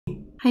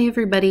Hi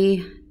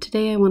everybody!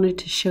 Today I wanted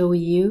to show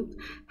you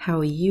how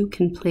you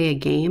can play a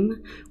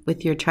game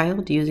with your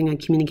child using a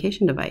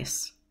communication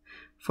device.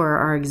 For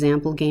our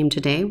example game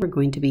today, we're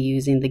going to be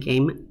using the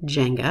game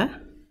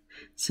Jenga.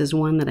 This is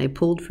one that I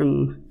pulled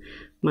from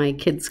my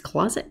kid's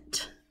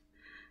closet.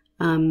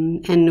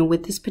 And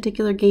with this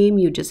particular game,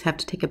 you just have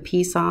to take a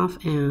piece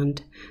off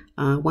and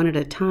one at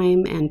a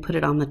time and put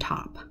it on the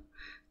top.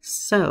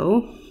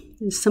 So,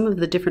 some of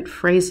the different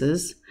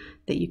phrases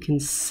that you can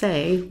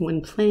say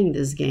when playing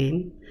this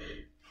game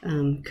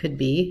could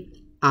be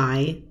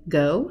I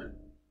go,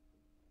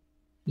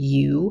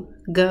 you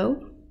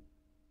go,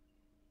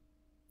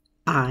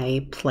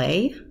 I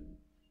play,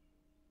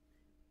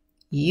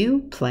 you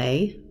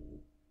play,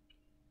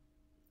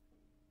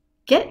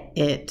 get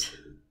it,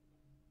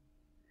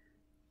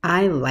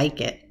 I like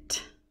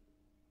it,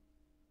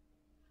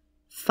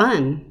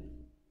 fun,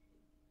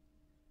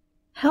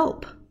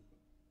 help,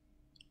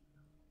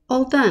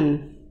 all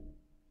done,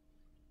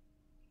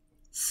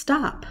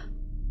 stop,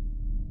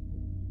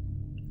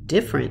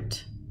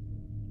 different,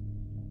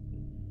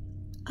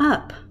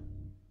 up,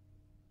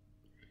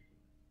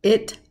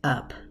 it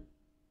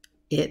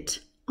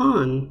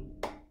on,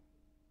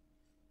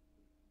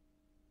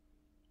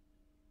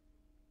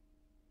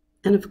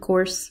 and of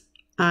course,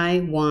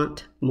 I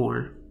want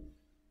more.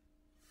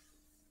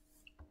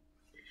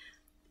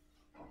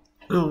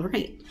 All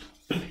right,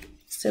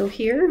 so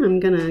here I'm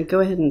gonna go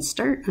ahead and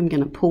start. I'm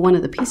gonna pull one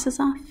of the pieces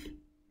off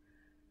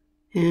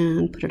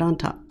and put it on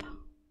top.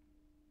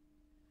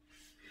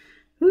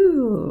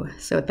 Ooh,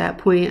 so at that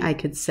point I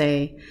could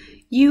say,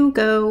 you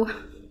go.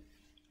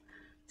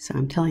 So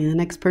I'm telling the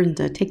next person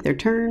to take their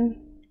turn.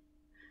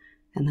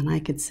 And then I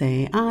could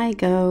say, I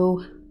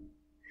go.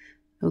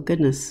 Oh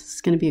goodness,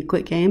 it's gonna be a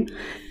quick game.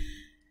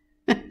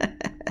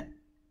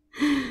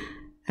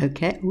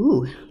 Okay,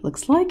 ooh,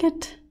 looks like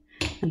it.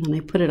 And then I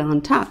put it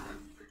on top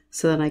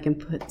so that I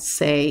can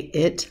say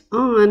it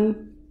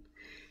on.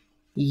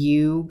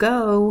 You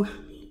go.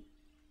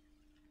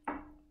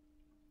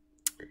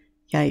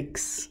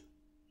 Yikes.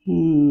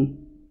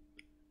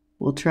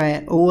 We'll try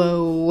it.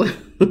 Whoa.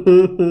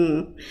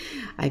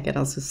 I could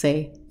also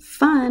say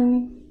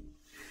fun.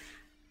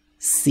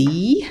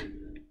 See?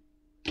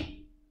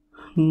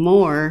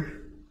 More.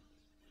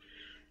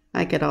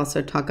 I could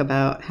also talk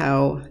about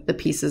how the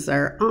pieces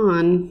are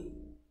on.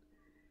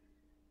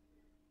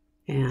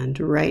 And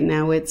right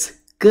now it's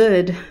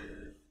good.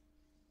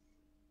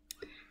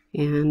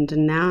 And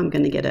now I'm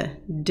going to get a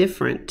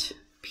different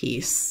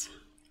piece.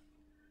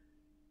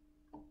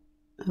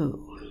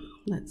 Oh,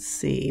 let's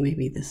see,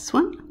 maybe this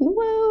one.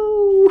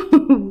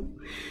 Whoa!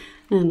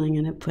 And I'm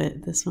going to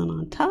put this one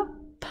on top.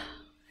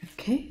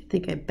 Okay, I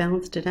think I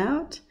balanced it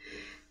out.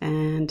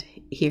 And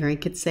here I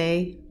could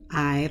say,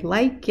 I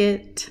like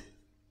it.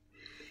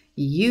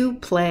 You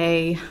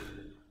play.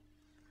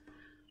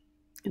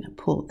 I'm going to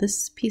pull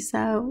this piece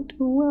out.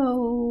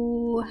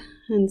 Whoa!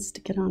 And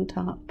stick it on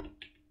top.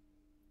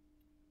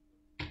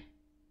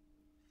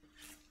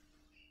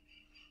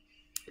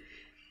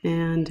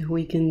 And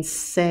we can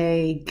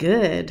say,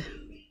 good,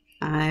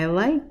 I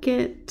like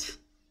it,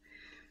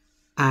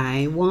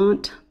 I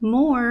want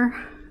more.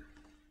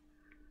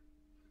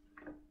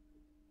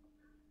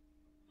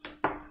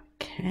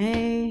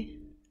 Okay,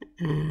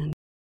 and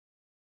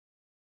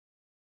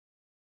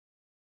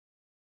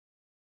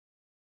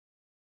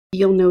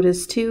you'll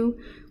notice too,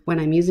 when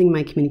I'm using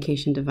my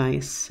communication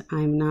device,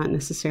 I'm not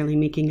necessarily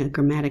making a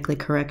grammatically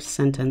correct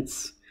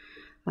sentence.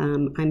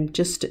 I'm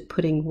just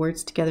putting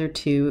words together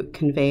to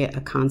convey a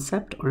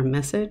concept or a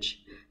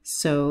message.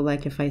 So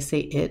like if I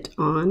say it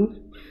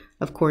on,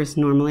 of course,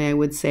 normally I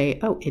would say,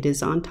 oh, it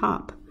is on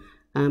top.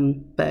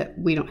 But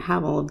we don't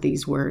have all of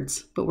these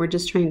words, but we're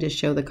just trying to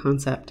show the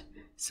concept.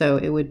 So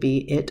it would be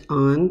it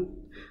on,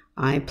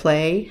 I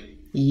play,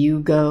 you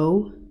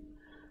go,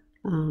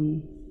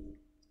 and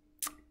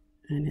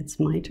it's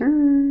my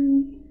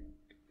turn.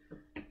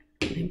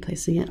 And I'm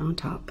placing it on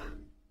top.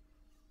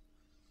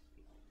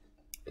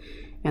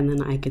 And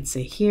then I could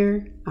say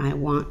here, I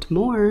want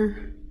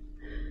more,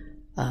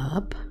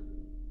 up.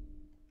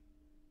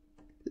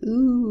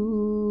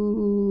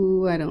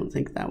 Ooh, I don't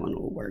think that one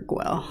will work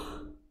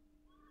well.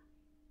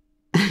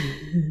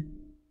 It's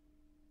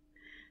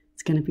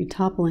going to be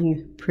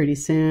toppling pretty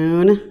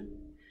soon.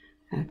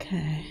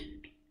 Okay.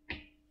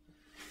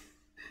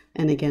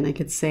 And again, I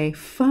could say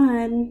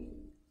fun.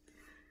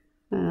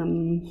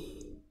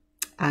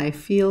 I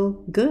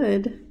feel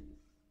good.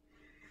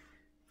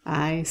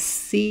 I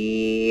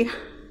see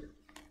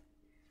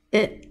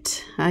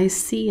it. I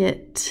see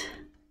it.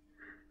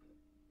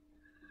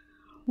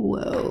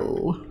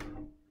 Whoa.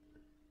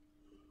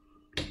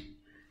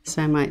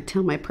 So I might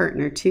tell my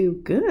partner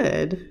too,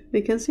 good,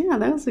 because yeah,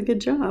 that was a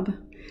good job.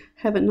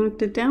 Haven't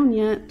knocked it down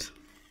yet.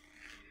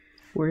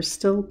 We're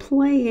still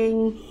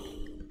playing.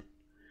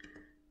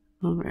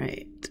 All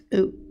right.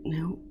 Oh,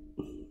 no.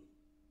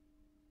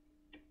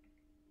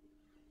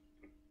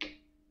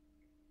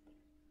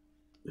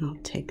 I'll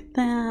take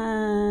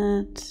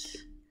that.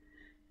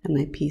 And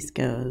my piece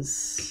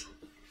goes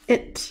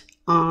it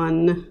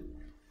on.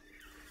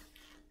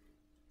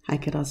 I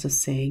could also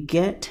say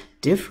get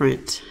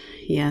different.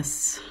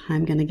 Yes,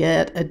 I'm going to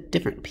get a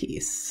different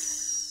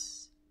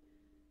piece.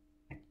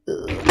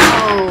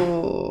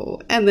 Oh,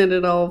 and then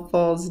it all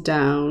falls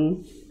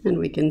down, and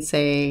we can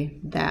say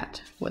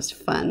that was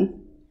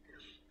fun.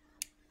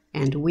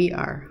 And we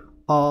are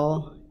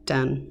all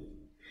done.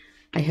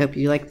 I hope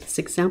you liked this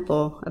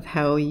example of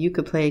how you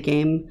could play a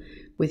game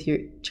with your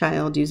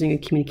child using a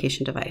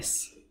communication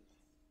device.